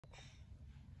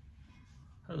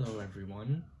Hello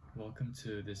everyone, welcome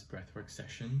to this breathwork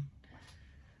session.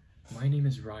 My name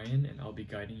is Ryan and I'll be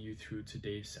guiding you through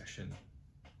today's session.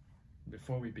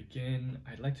 Before we begin,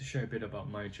 I'd like to share a bit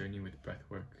about my journey with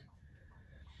breathwork.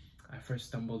 I first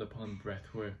stumbled upon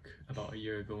breathwork about a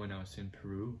year ago when I was in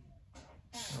Peru.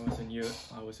 I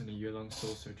was on a year-long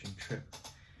soul-searching trip,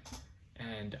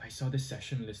 and I saw this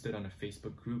session listed on a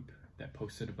Facebook group that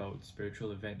posted about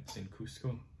spiritual events in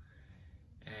Cusco.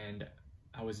 And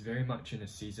I was very much in a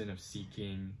season of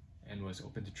seeking and was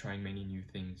open to trying many new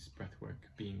things, breathwork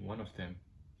being one of them.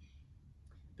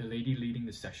 The lady leading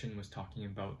the session was talking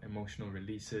about emotional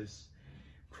releases,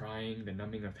 crying, the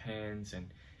numbing of hands, and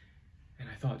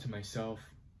I thought to myself,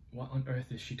 what on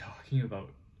earth is she talking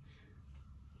about?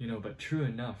 But true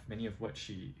enough, many of what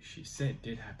she said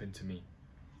did happen to me.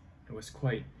 It was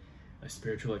quite a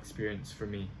spiritual experience for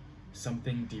me.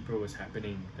 Something deeper was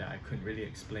happening that I couldn't really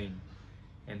explain.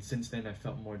 And since then, I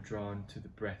felt more drawn to the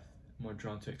breath, more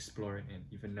drawn to explore it, and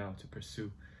even now to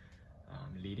pursue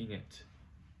leading it.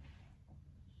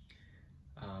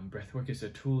 Breathwork is a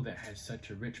tool that has such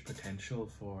a rich potential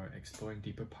for exploring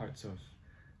deeper parts of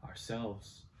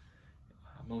ourselves.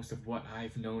 Most of what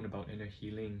I've known about inner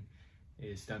healing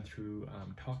is done through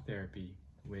talk therapy,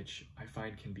 which I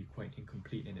find can be quite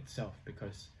incomplete in itself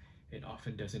because it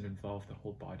often doesn't involve the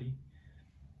whole body.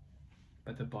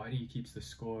 But the body keeps the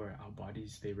score. Our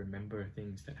bodies, they remember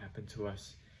things that happen to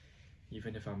us,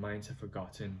 even if our minds have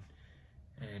forgotten.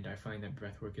 And I find that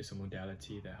breathwork is a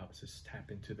modality that helps us tap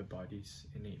into the body's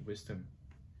innate wisdom.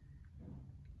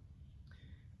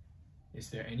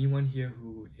 Is there anyone here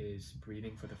who is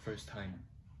breathing for the first time?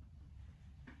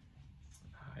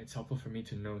 It's helpful for me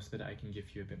to know so that I can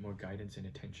give you a bit more guidance and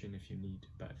attention if you need,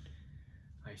 but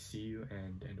I see you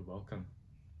and welcome.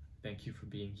 Thank you for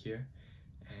being here.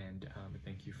 And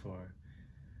thank you for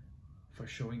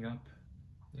showing up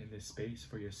in this space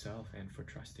for yourself and for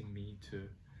trusting me to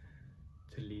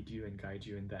lead you and guide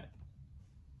you in that.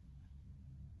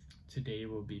 Today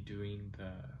we'll be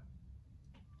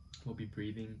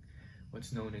breathing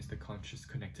what's known as the conscious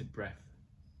connected breath.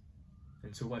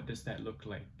 And so what does that look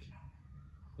like?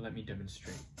 Let me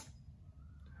demonstrate.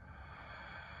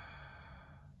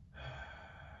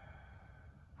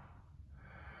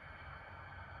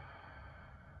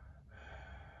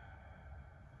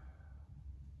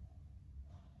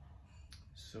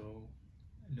 So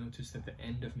notice that the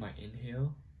end of my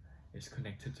inhale is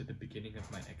connected to the beginning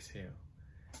of my exhale.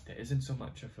 There isn't so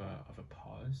much of a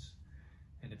pause,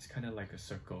 and it's kind of like a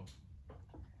circle.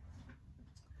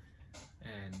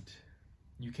 And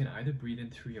you can either breathe in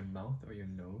through your mouth or your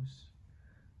nose.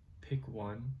 Pick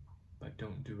one, but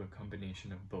don't do a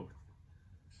combination of both.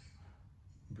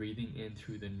 Breathing in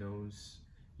through the nose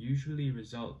usually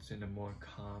results in a more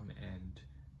calm and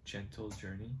gentle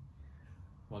journey,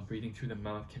 while breathing through the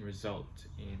mouth can result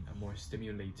in a more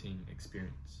stimulating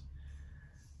experience.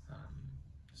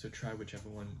 So try whichever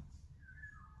one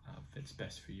fits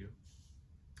best for you.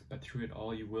 But through it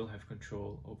all, you will have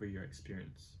control over your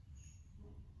experience.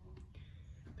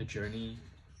 The journey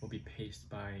will be paced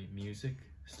by music,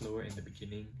 slower in the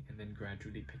beginning, and then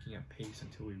gradually picking up pace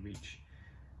until we reach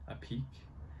a peak.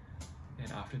 And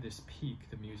after this peak,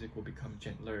 the music will become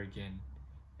gentler again.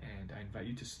 And I invite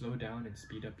you to slow down and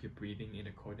speed up your breathing in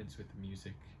accordance with the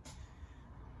music.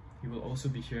 You will also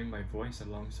be hearing my voice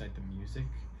alongside the music,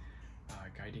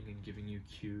 guiding and giving you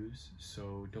cues,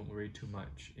 so don't worry too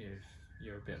much if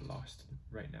you're a bit lost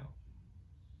right now.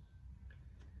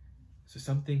 So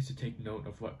some things to take note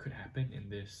of what could happen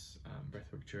in this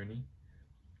breathwork journey.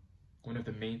 One of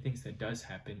the main things that does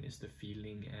happen is the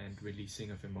feeling and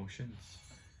releasing of emotions.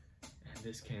 And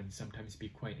this can sometimes be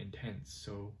quite intense,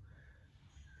 so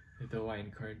though I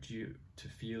encourage you to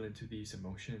feel into these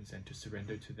emotions and to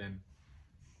surrender to them,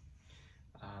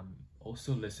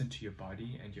 also listen to your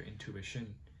body and your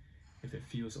intuition. If it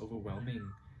feels overwhelming,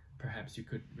 perhaps you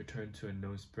could return to a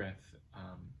nose breath,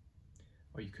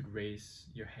 or you could raise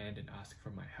your hand and ask for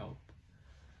my help.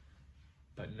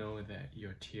 But know that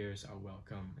your tears are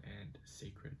welcome and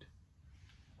sacred.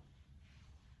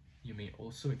 You may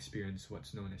also experience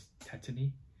what's known as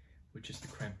tetany, which is the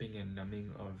cramping and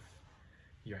numbing of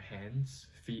your hands,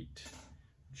 feet,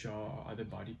 jaw, or other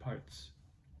body parts.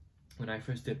 When I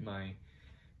first did my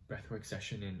breathwork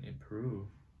session in Peru,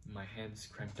 my hands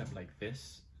cramped up like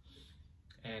this,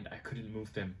 and I couldn't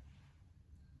move them.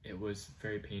 It was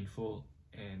very painful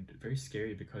and very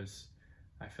scary because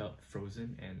I felt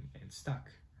frozen and stuck.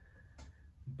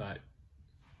 But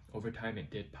over time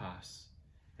it did pass.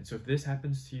 And so if this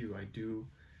happens to you, I do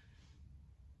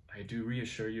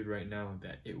reassure you right now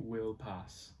that it will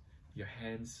pass. Your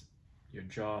hands, your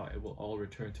jaw, it will all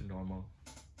return to normal.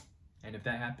 And if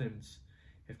that happens,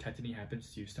 if tetany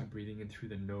happens to you, start breathing in through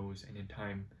the nose, and in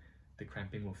time, the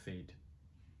cramping will fade.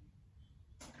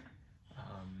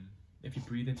 If you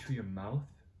breathe in through your mouth,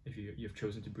 if you've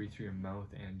chosen to breathe through your mouth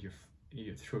and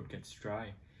your throat gets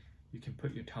dry, you can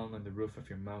put your tongue on the roof of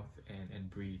your mouth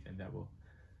and breathe, and that will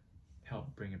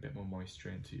help bring a bit more moisture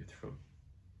into your throat.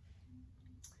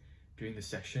 During the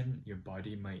session, your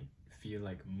body might feel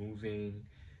like moving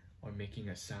or making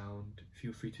a sound.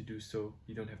 Feel free to do so.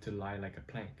 You don't have to lie like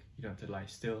a plank. You don't have to lie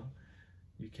still.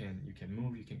 You can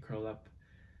move, you can curl up,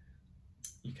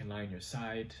 you can lie on your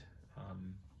side.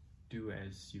 Do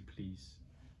as you please.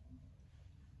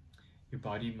 Your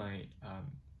body might,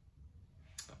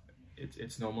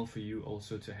 it's normal for you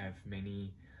also to have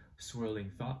many swirling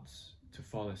thoughts, to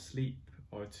fall asleep,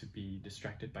 or to be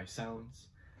distracted by sounds.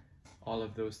 All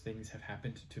of those things have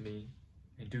happened to me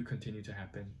and do continue to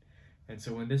happen. And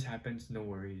so when this happens, no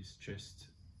worries, just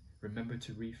remember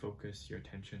to refocus your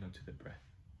attention onto the breath.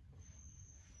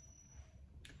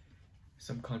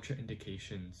 Some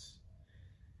contraindications.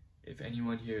 If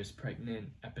anyone here is pregnant,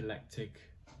 epileptic,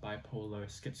 bipolar,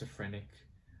 schizophrenic,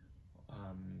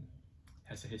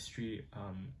 has a history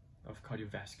of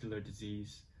cardiovascular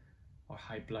disease or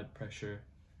high blood pressure,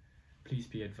 please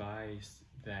be advised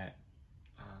that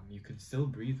you can still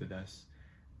breathe with us,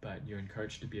 but you're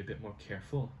encouraged to be a bit more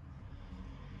careful.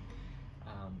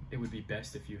 It would be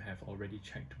best if you have already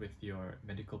checked with your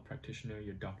medical practitioner,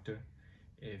 your doctor,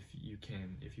 if you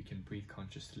can breathe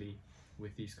consciously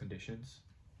with these conditions.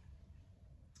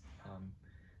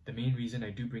 The main reason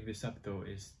I do bring this up though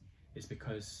is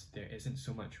because there isn't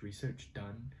so much research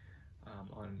done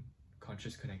on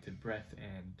conscious connected breath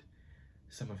and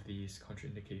some of these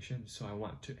contraindications, so I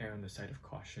want to err on the side of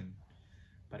caution.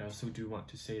 But I also do want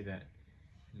to say that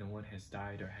no one has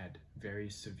died or had very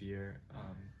severe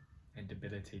and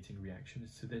debilitating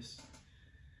reactions to this.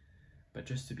 But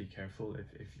just to be careful,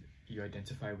 if you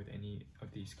identify with any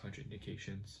of these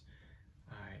contraindications,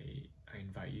 I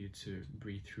invite you to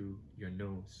breathe through your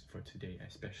nose for today,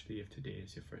 especially if today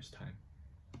is your first time.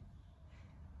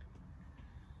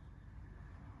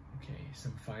 Okay,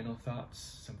 some final thoughts,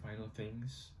 some final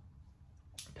things.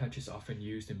 Touch is often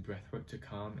used in breathwork to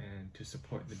calm and to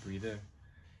support the breather.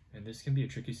 And this can be a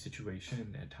tricky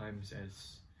situation at times,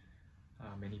 as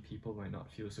many people might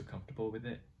not feel so comfortable with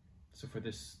it. So for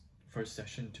this first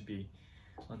session to be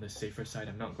on the safer side,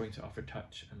 I'm not going to offer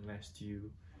touch unless you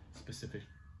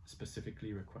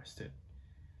specifically request it.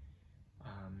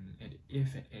 And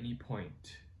if at any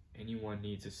point anyone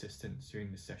needs assistance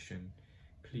during the session,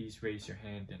 please raise your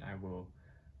hand and I will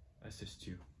assist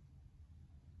you.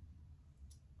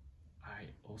 I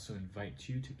also invite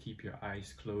you to keep your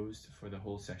eyes closed for the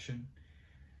whole session,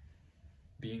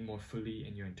 being more fully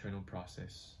in your internal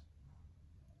process.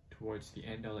 Towards the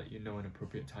end, I'll let you know an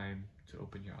appropriate time to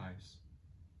open your eyes.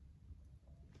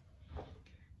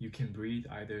 You can breathe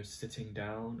either sitting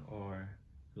down or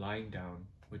lying down,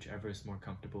 whichever is more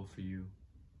comfortable for you.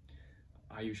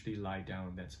 I usually lie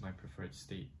down, that's my preferred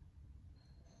state.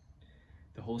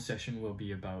 The whole session will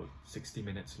be about 60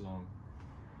 minutes long.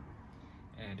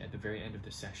 And at the very end of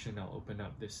the session, I'll open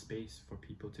up this space for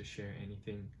people to share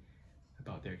anything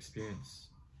about their experience,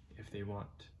 if they want.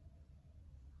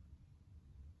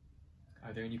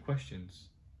 Are there any questions?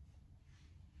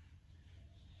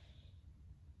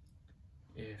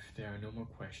 If there are no more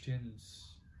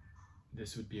questions,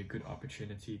 this would be a good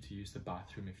opportunity to use the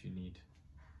bathroom if you need.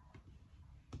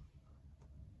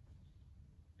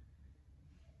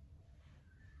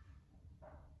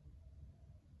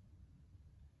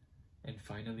 And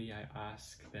finally, I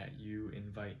ask that you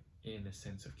invite in a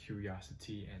sense of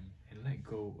curiosity and let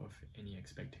go of any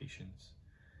expectations.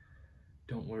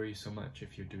 Don't worry so much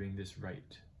if you're doing this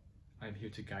right. I'm here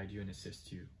to guide you and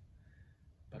assist you.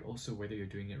 But also, whether you're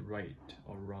doing it right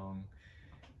or wrong,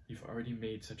 you've already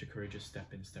made such a courageous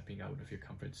step in stepping out of your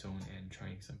comfort zone and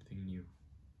trying something new.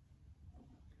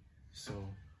 So,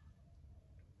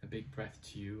 a big breath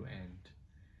to you and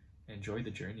enjoy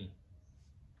the journey.